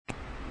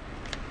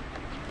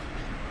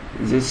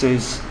this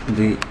is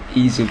the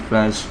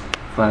EZFlash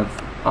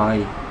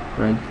Vi,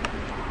 right?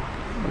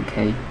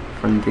 Okay,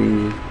 from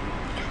the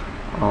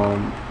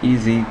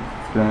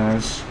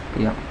EZFlash,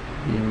 yeah,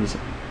 here is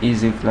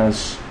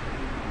EZFlash.cn,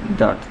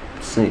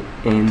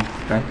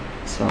 right?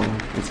 So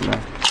it's not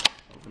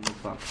open the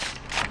box.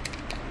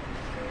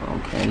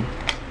 Okay,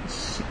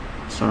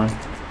 sorry,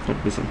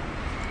 listen.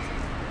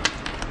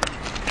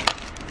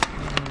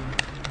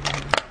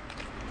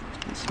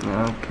 It's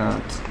now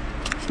got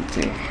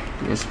the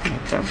USB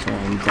adapter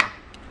and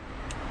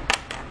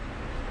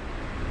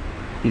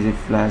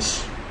EZFlash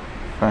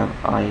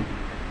Vi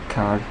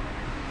card.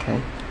 Okay,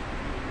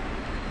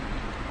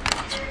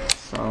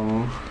 so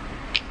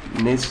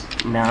let's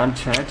now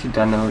try to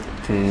download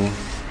the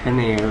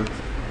Firmware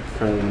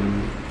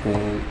from the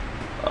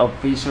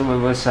official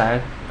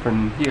website.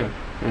 From here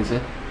is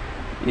it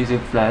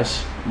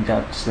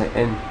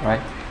EZFlash.cn,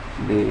 right?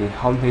 The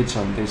homepage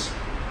of this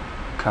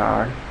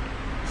card.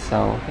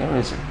 So here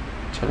is it.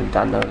 Try to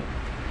download.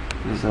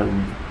 This is a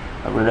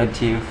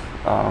relative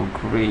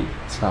great,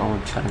 so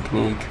try to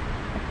click,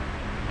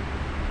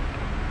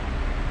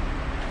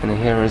 and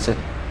here is it.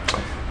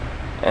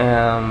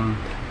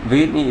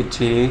 We need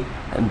to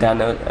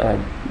download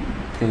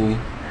the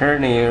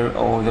Firmware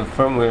or the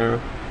firmware,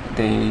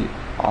 the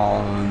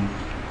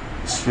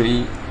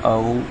 30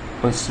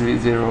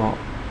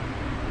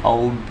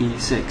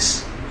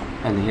 OB6,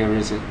 and here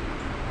is it.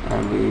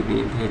 And we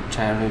need to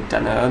try to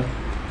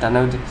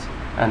download it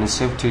and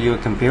save to your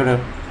computer.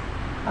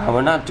 I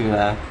will not do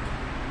that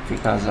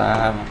because I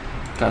have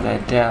got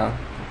that down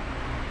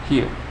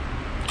here.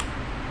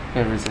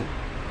 Here is it.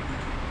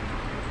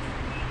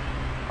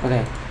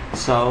 Okay,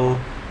 so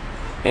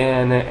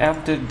and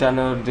after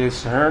download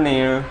this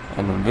Firmware,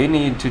 and we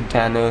need to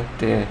download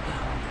the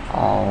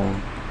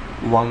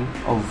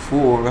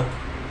 1.4,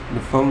 the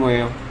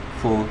firmware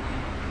for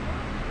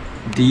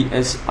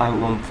DSi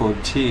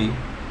 1.4.2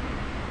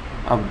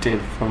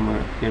 update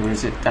firmware. Here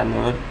is it,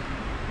 download.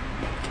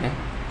 Okay,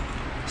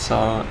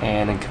 so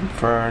and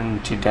confirm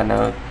to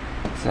download.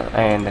 So,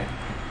 and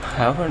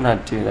I will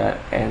not do that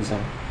answer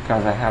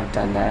because I have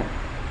done that.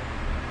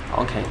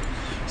 Okay,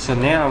 so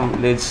now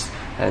let's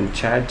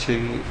try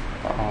to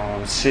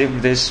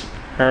save this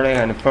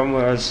Firmware and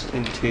firmwares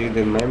into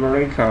the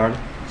memory card.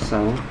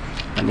 So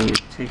I need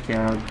to take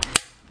out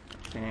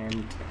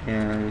and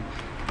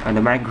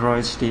the micro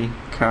SD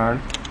card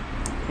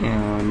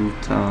and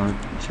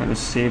try to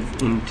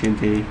save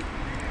into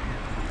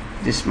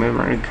this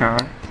memory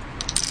card.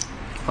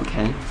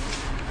 Okay,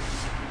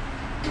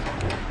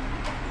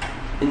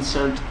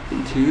 insert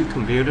into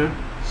computer.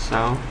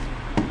 So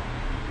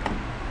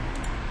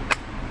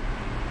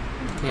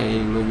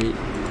okay, maybe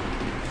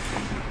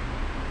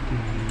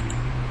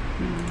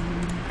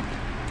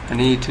I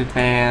need to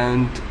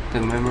find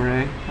the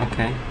memory.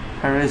 Okay,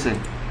 where is it?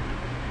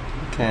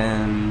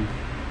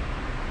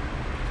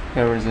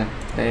 Here is it,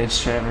 the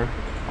edge driver.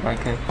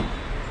 Okay,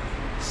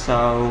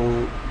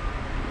 so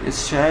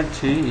let's try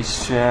to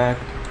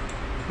extract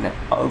and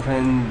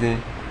open the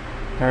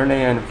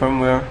Firmware and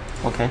firmware.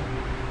 Okay,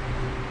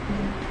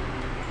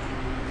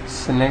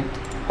 select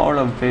all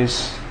of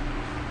this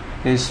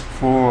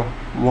for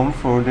one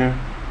folder,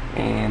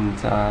 and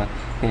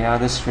the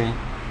other three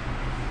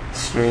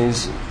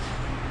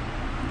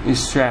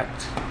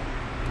extract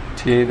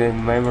to the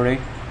memory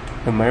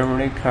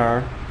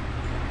card,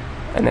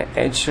 and the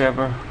edge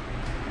driver.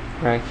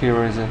 Right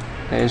here is the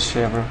edge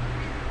driver,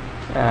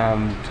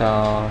 and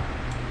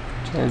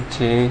try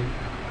to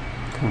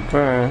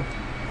confirm.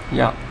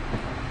 Yeah,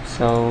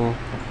 so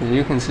as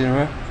you can see,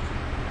 right,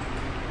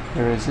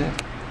 here is it.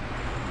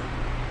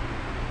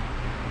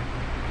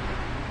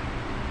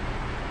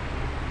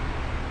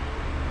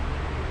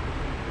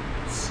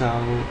 So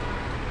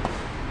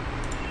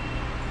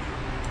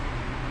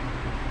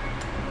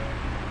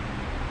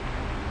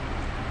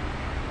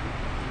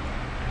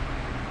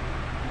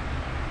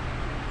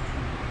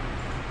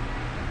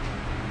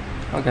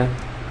okay,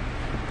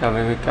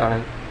 we got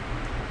it.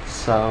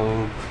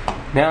 So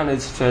now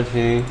let's try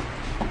to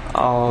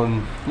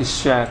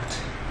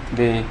extract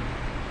the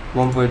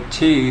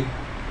 1.2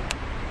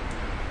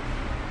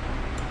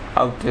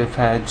 of the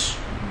patch.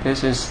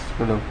 This is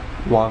for the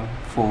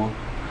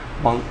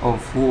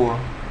 1.4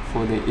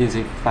 for the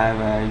EZFlash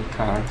Vi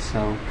card.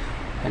 So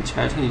I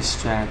try to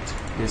extract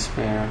this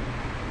pair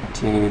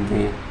to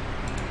the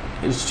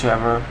edge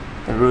driver,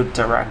 the root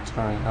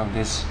directory of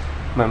this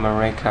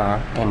memory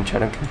card, and try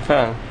to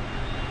confirm.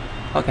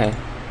 Okay,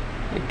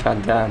 it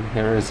got done.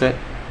 Here is it.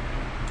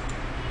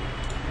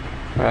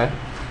 Right,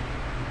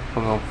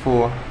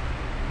 1.4.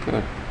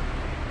 Good.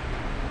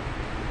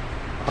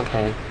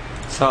 Okay,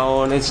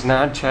 so let's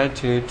now try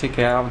to take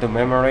out the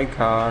memory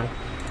card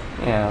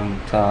and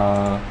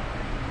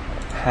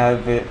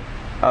have it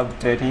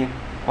updated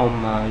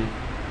on my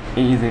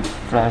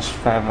EZFlash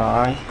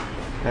Vi.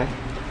 Okay,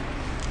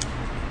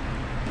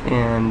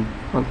 and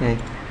okay,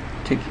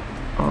 take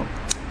I'm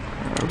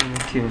gonna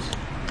choose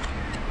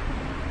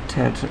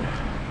Tether.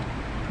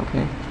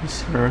 Okay,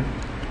 insert.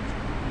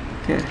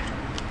 Okay,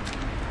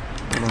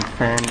 and then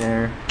find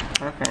there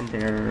I find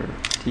their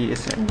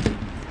DSi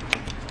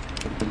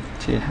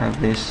to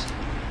have this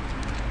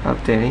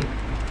updating,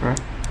 right?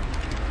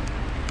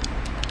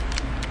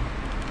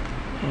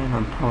 And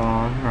I'm power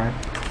on, right?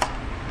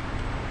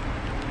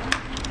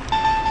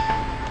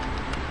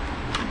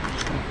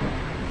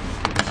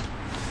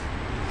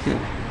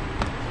 Good.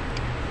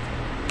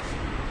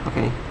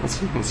 Okay, as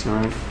you can see,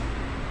 right?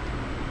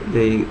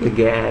 The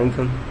gang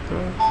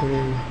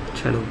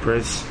channel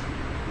press.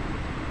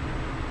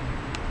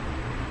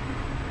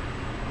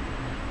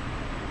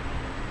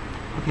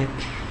 Okay,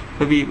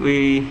 maybe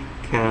we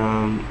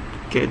can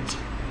try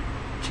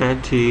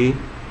to.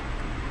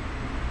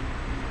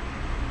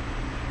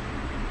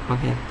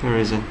 Okay, there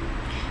is it.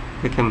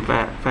 We can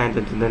find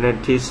the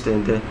latest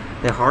and the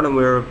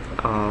hardware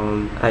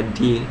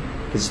ID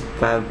is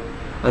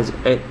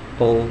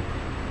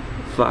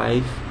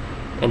 805,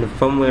 and the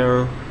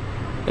firmware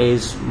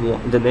is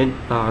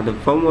the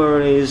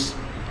firmware is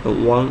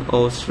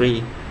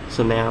 103.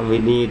 So now we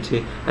need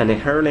to, and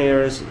the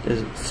earlier is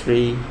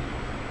 330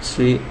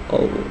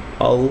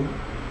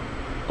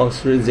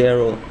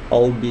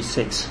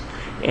 OB6,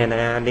 and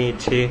I need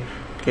to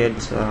get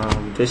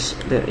this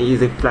the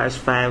EZFlash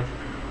Vi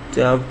to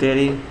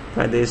update it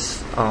by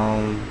this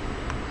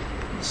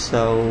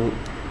so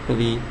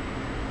maybe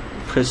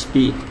press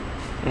B,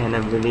 and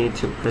I'm going to need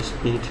to press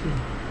B too.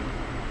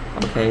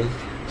 Okay,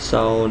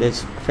 so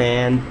let's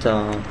find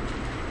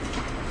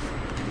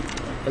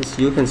as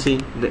you can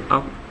see the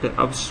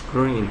up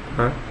screen,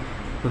 right?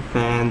 We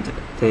find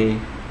the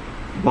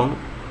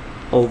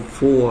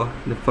 1.4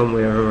 the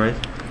firmware, right?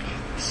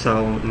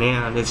 So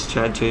now let's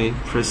try to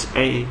press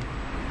A,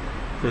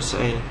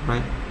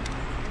 right?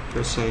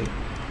 Press A,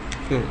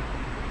 good.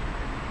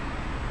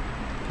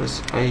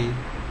 Press A.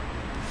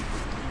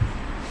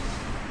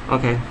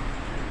 Okay,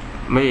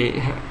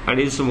 maybe at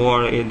least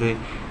more in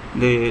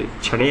the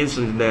Chinese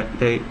in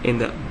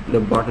the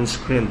bottom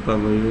screen, but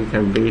we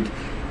can read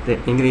the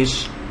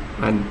English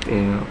and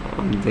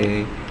on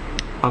the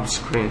up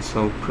screen.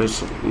 So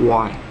press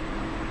Y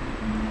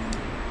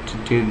to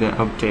do the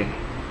update,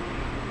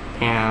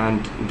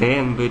 and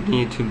then we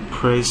need to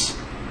press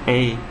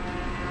A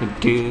to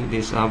do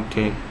this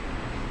update.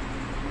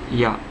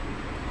 Yeah,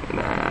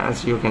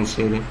 as you can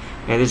see,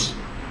 it is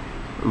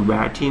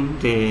writing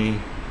the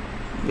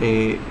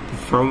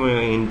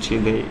firmware into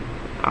the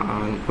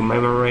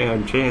memory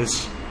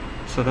address.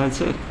 So that's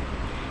it,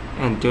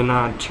 and do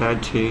not try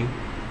to.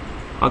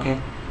 Okay,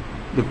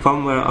 the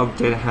firmware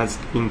update has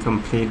been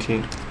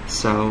completed,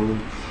 so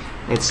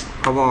it's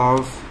power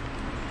off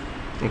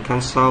the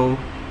console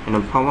and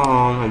the power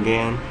on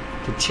again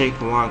to check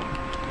what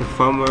the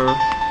firmware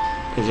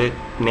is it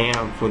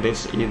now for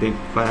this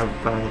EZFlash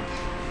Vi.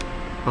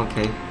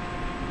 Okay,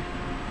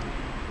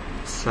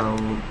 so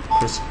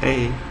press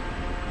A.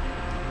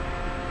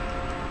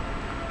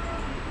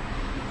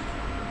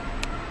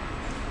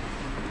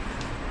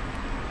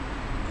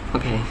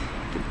 Okay,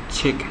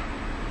 check.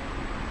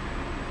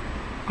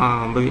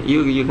 But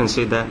you can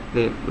see that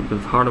the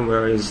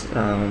hardware is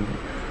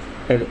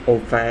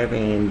 805,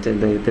 and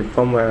the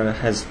firmware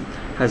has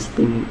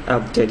been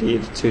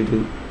updated to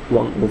the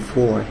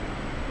 104,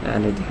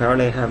 and it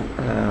hardly have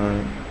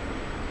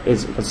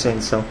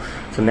 8%. So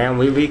now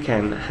we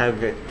can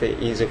have the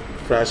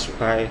EZFlash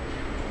Vi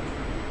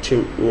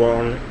to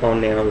run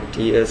on our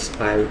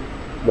DSi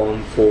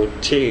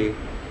 1.4.2.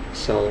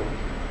 So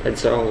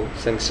that's all.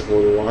 Thanks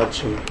for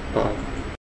watching. Bye.